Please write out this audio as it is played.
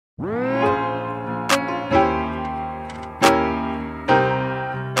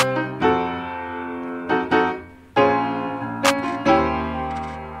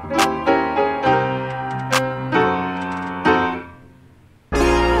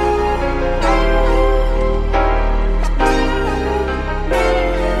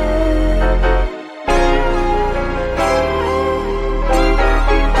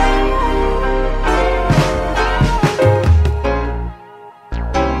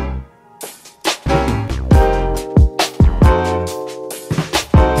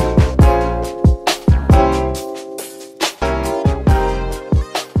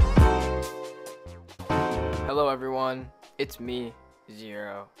Hello everyone, it's me,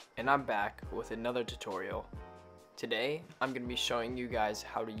 Zero, and I'm back with another tutorial. Today, I'm going to be showing you guys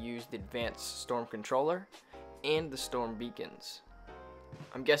how to use the advanced storm controller and the storm beacons.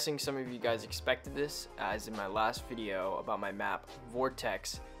 I'm guessing some of you guys expected this, as in my last video about my map,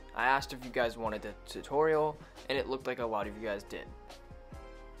 Vortex, I asked if you guys wanted a tutorial, and it looked like a lot of you guys did.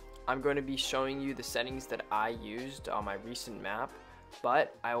 I'm going to be showing you the settings that I used on my recent map,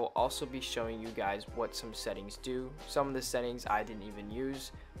 but I will also be showing you guys what some settings do. Some of the settings I didn't even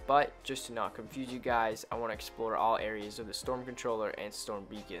use, but just to not confuse you guys, I want to explore all areas of the storm controller and storm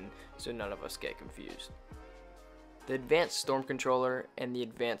beacon so none of us get confused. The advanced storm controller and the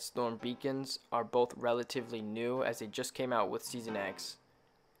advanced storm beacons are both relatively new, as they just came out with Season X.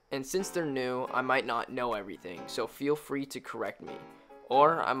 And since they're new, I might not know everything, so feel free to correct me.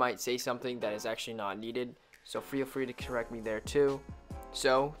 Or I might say something that is actually not needed, so feel free to correct me there too.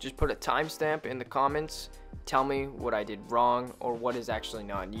 So just put a timestamp in the comments, tell me what I did wrong or what is actually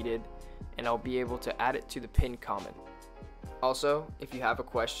not needed, and I'll be able to add it to the pinned comment. Also, if you have a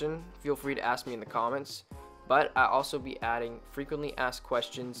question, feel free to ask me in the comments, but I'll also be adding frequently asked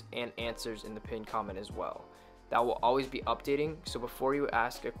questions and answers in the pinned comment as well. That will always be updating, so before you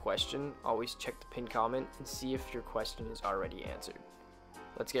ask a question, always check the pinned comment and see if your question is already answered.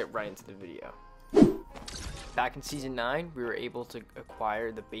 Let's get right into the video. Back in Season 9, we were able to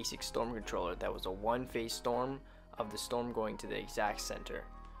acquire the basic storm controller that was a one-phase storm of the storm going to the exact center.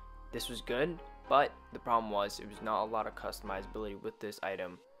 This was good, but the problem was it was not a lot of customizability with this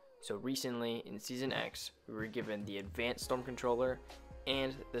item. So recently, in Season X, we were given the advanced storm controller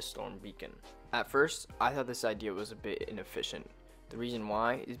and the storm beacon. At first, I thought this idea was a bit inefficient. The reason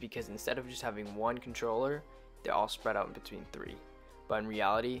why is because instead of just having one controller, they're all spread out in between three. But in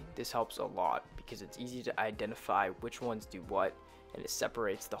reality, this helps a lot because it's easy to identify which ones do what, and it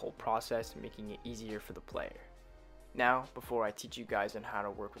separates the whole process, making it easier for the player. Now, before I teach you guys on how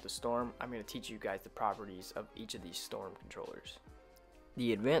to work with the storm, I'm going to teach you guys the properties of each of these storm controllers.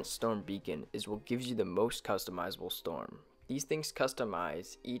 The advanced storm beacon is what gives you the most customizable storm. These things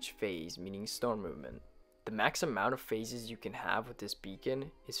customize each phase, meaning storm movement. The max amount of phases you can have with this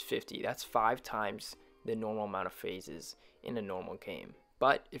beacon is 50. That's 5 times the normal amount of phases in a normal game.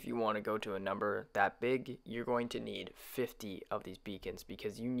 But if you want to go to a number that big, you're going to need 50 of these beacons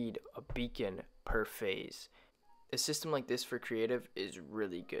because you need a beacon per phase. A system like this for creative is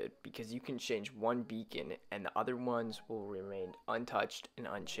really good because you can change one beacon and the other ones will remain untouched and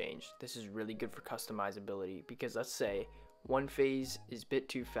unchanged. This is really good for customizability because let's say one phase is a bit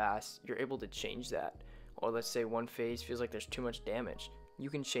too fast, you're able to change that. Or let's say one phase feels like there's too much damage.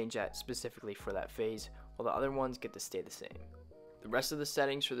 You can change that specifically for that phase, while the other ones get to stay the same. The rest of the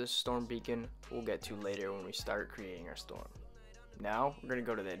settings for this storm beacon we'll get to later when we start creating our storm. Now we're going to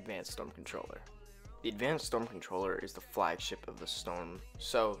go to the advanced storm controller. The advanced storm controller is the flagship of the storm.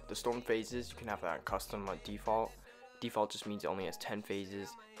 So the storm phases, you can have that on custom on default. Default just means it only has 10 phases.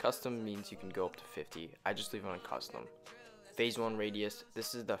 Custom means you can go up to 50. I just leave it on custom. Phase 1 radius,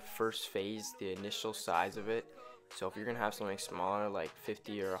 this is the first phase, the initial size of it. So if you're going to have something smaller like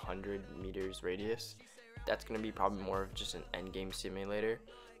 50 or 100 meters radius, that's going to be probably more of just an endgame simulator.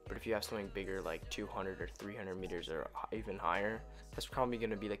 But if you have something bigger like 200 or 300 meters or even higher, that's probably going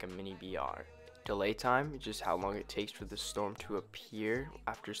to be like a mini BR. Delay time is just how long it takes for the storm to appear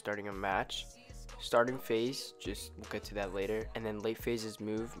after starting a match. Starting phase, just we'll get to that later. And then late phases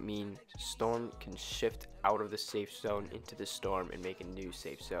move mean storm can shift out of the safe zone into the storm and make a new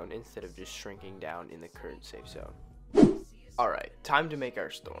safe zone instead of just shrinking down in the current safe zone. Alright, time to make our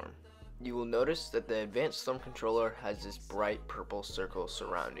storm. You will notice that the advanced storm controller has this bright purple circle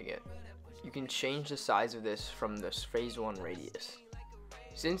surrounding it. You can change the size of this from this phase 1 radius.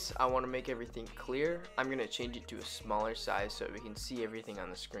 Since I want to make everything clear, I'm going to change it to a smaller size so we can see everything on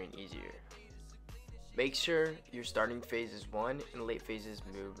the screen easier. Make sure your starting phase is 1 and late phases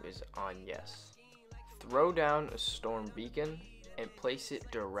move is on yes. Throw down a storm beacon and place it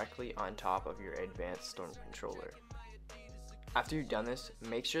directly on top of your advanced storm controller. After you've done this,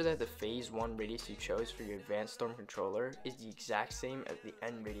 make sure that the phase 1 radius you chose for your advanced storm controller is the exact same as the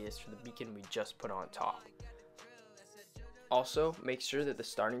end radius for the beacon we just put on top. Also, make sure that the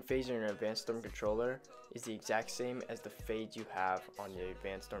starting phase in your advanced storm controller is the exact same as the phase you have on your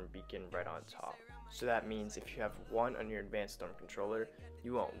advanced storm beacon right on top. So that means if you have 1 on your advanced storm controller,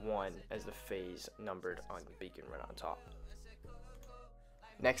 you want 1 as the phase numbered on the beacon right on top.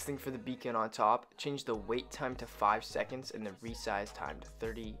 Next thing for the beacon on top, change the wait time to 5 seconds and the resize time to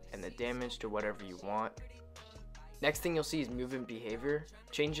 30 and the damage to whatever you want. Next thing you'll see is movement behavior.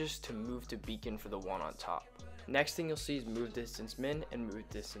 Change this to move to beacon for the one on top. Next thing you'll see is move distance min and move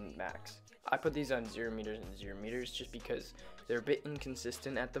distance max. I put these on 0 meters and 0 meters just because they're a bit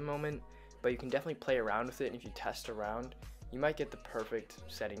inconsistent at the moment, but you can definitely play around with it, and if you test around, you might get the perfect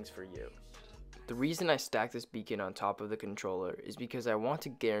settings for you. The reason I stack this beacon on top of the controller is because I want to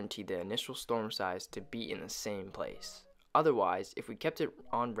guarantee the initial storm size to be in the same place. Otherwise, if we kept it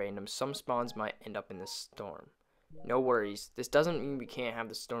on random, some spawns might end up in the storm. No worries, this doesn't mean we can't have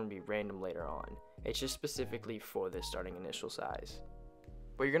the storm be random later on. It's just specifically for the starting initial size.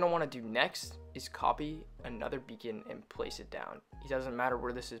 What you're going to want to do next is copy another beacon and place it down. It doesn't matter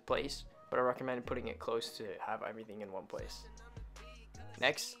where this is placed, but I recommend putting it close to have everything in one place.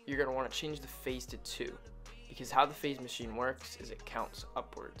 Next, you're going to want to change the phase to 2, because how the phase machine works is it counts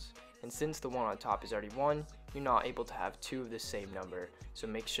upwards. And since the one on top is already 1, you're not able to have 2 of the same number, so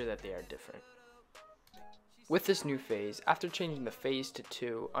make sure that they are different. With this new phase, after changing the phase to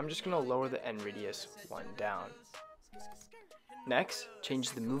 2, I'm just going to lower the end radius 1 down. Next,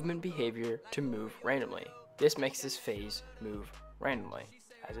 change the movement behavior to move randomly. This makes this phase move randomly,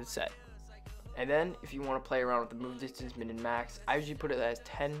 as it's set. And then, if you want to play around with the move distance min and max, I usually put it as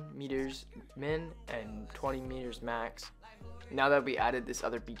 10 meters min and 20 meters max. Now that we added this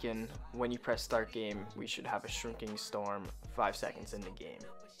other beacon, when you press start game, we should have a shrinking storm 5 seconds in the game.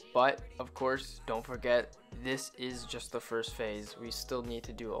 But, of course, don't forget, this is just the first phase. We still need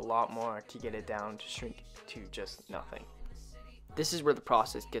to do a lot more to get it down to shrink to just nothing. This is where the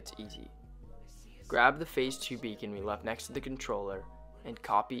process gets easy. Grab the phase 2 beacon we left next to the controller and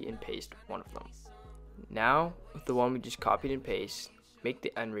copy and paste one of them. Now, with the one we just copied and pasted, make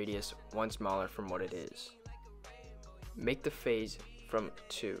the end radius 1 smaller from what it is. Make the phase from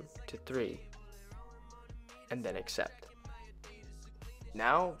 2 to 3, and then accept.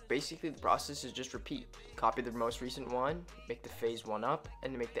 Now, basically the process is just repeat. Copy the most recent one, make the phase 1 up,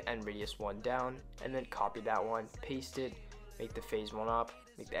 and make the end radius 1 down, and then copy that one, paste it, make the phase 1 up,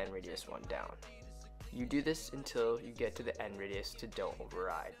 make the end radius 1 down. You do this until you get to the end radius to don't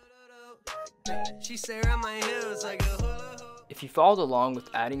override. If you followed along with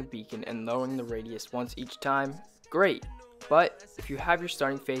adding a beacon and lowering the radius once each time, great. But if you have your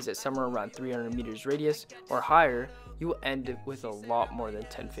starting phase at somewhere around 300 meters radius or higher, you will end with a lot more than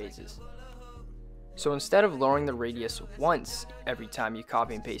 10 phases. So instead of lowering the radius once every time you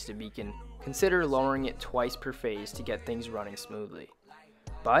copy and paste a beacon, consider lowering it twice per phase to get things running smoothly.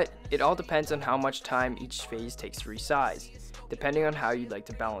 But it all depends on how much time each phase takes to resize, depending on how you'd like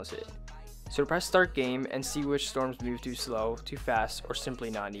to balance it. So press start game and see which storms move too slow, too fast, or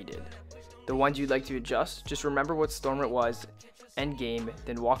simply not needed. The ones you'd like to adjust, just remember what storm it was, end game,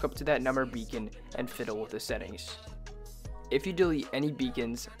 then walk up to that number beacon and fiddle with the settings. If you delete any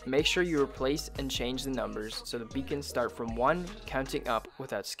beacons, make sure you replace and change the numbers so the beacons start from 1 counting up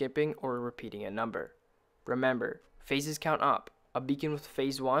without skipping or repeating a number. Remember, phases count up. A beacon with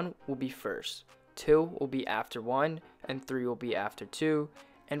phase 1 will be first, 2 will be after 1, and 3 will be after 2,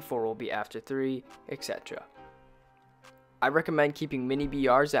 and 4 will be after 3, etc. I recommend keeping mini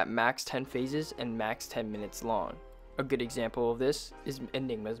BRs at max 10 phases and max 10 minutes long. A good example of this is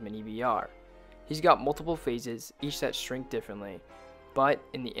Enigma's mini BR. He's got multiple phases, each that shrink differently, but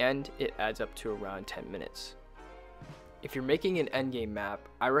in the end it adds up to around 10 minutes. If you're making an endgame map,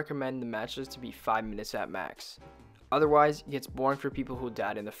 I recommend the matches to be 5 minutes at max. Otherwise, it gets boring for people who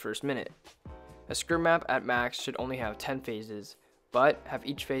died in the first minute. A scrim map at max should only have 10 phases, but have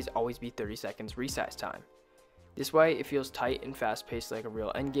each phase always be 30 seconds resize time. This way, it feels tight and fast paced like a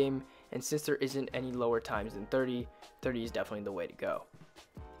real endgame, and since there isn't any lower times than 30, 30 is definitely the way to go.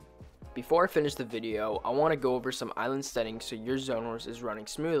 Before I finish the video, I want to go over some island settings so your Zone Wars is running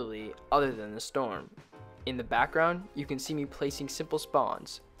smoothly other than the storm. In the background, you can see me placing simple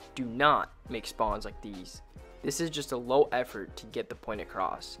spawns. Do not make spawns like these. This is just a low effort to get the point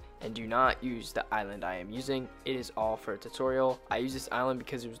across, and do not use the island I am using. It is all for a tutorial. I use this island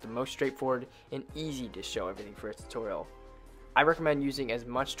because it was the most straightforward and easy to show everything for a tutorial. I recommend using as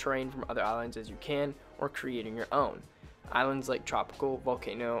much terrain from other islands as you can, or creating your own. Islands like Tropical,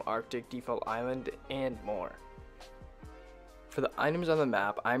 Volcano, Arctic, Default Island, and more. For the items on the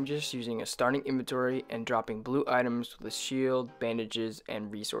map, I'm just using a starting inventory and dropping blue items with a shield, bandages,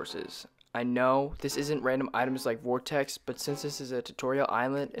 and resources. I know this isn't random items like Vortex, but since this is a tutorial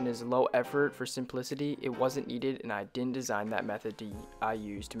island and is low effort for simplicity, it wasn't needed and I didn't design that method I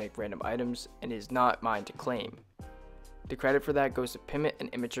use to make random items and is not mine to claim. The credit for that goes to Pimmet and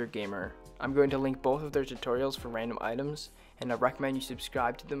Immature Gamer. I'm going to link both of their tutorials for random items, and I recommend you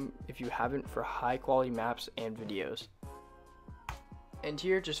subscribe to them if you haven't for high quality maps and videos. And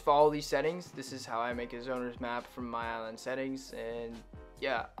here, just follow these settings. This is how I make a zoner's map from my island settings. And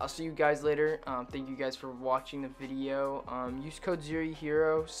yeah, I'll see you guys later. Thank you guys for watching the video. Use code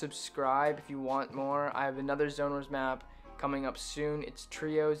ZeroYaHero. Subscribe if you want more. I have another zoner's map coming up soon. It's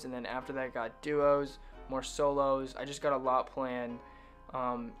trios, and then after that, got duos, more solos. I just got a lot planned.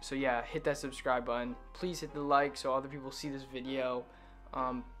 So yeah, hit that subscribe button. Please hit the like so other people see this video.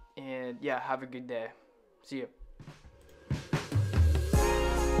 And yeah, have a good day. See you.